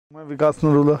मैं विकास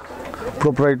Narula,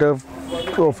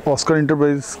 proprietor of Oscar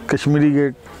enterprise, Kashmiri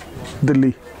gate,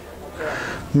 Delhi.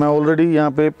 मैं already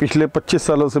यहाँ पे पिछले 25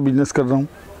 सालों से बिजनेस कर रहा हूँ।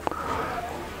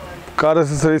 कार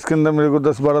एसेसरीज़ के अंदर मेरे को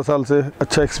 10-12 साल से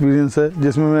अच्छा एक्सपीरियंस है,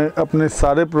 जिसमें मैं अपने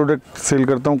सारे प्रोडक्ट सेल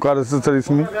करता हूँ कार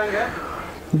एसेसरीज़ में,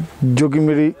 जो कि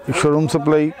मेरी शोरूम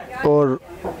सप्लाई और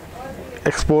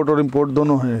एक्सपोर्ट और इंपोर्ट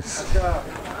दोनों हैं।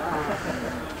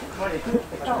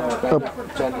 अब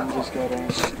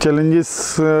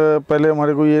चैलेंजेस पहले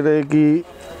हमारे को ये रहे कि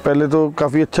पहले तो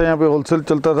काफ़ी अच्छा यहाँ पे होलसेल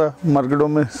चलता था, मार्केटों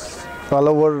में ऑल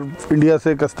ओवर इंडिया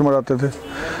से कस्टमर आते थे।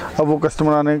 अब वो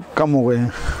कस्टमर आने कम हो गए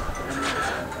हैं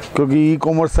क्योंकि ई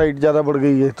कॉमर्स साइट ज़्यादा बढ़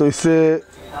गई है। तो इससे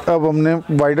अब हमने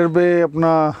वाइडर पे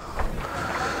अपना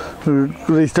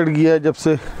रजिस्टर्ड किया है।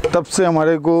 तब से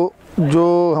हमारे को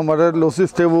जो हमारे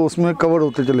लॉसेस थे वो उसमें कवर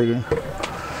होते चले गए।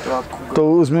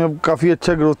 तो उसमें अब काफ़ी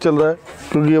अच्छा ग्रोथ चल रहा है,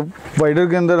 क्योंकि अब वाइडर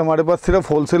के अंदर हमारे पास सिर्फ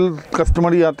होलसेल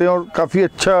कस्टमर ही आते हैं और काफ़ी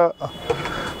अच्छा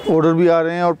ऑर्डर भी आ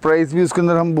रहे हैं और प्राइस भी उसके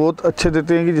अंदर हम बहुत अच्छे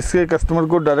देते हैं कि जिससे कस्टमर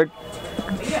को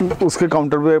डायरेक्ट उसके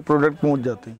काउंटर पे प्रोडक्ट पहुंच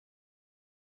जाते हैं।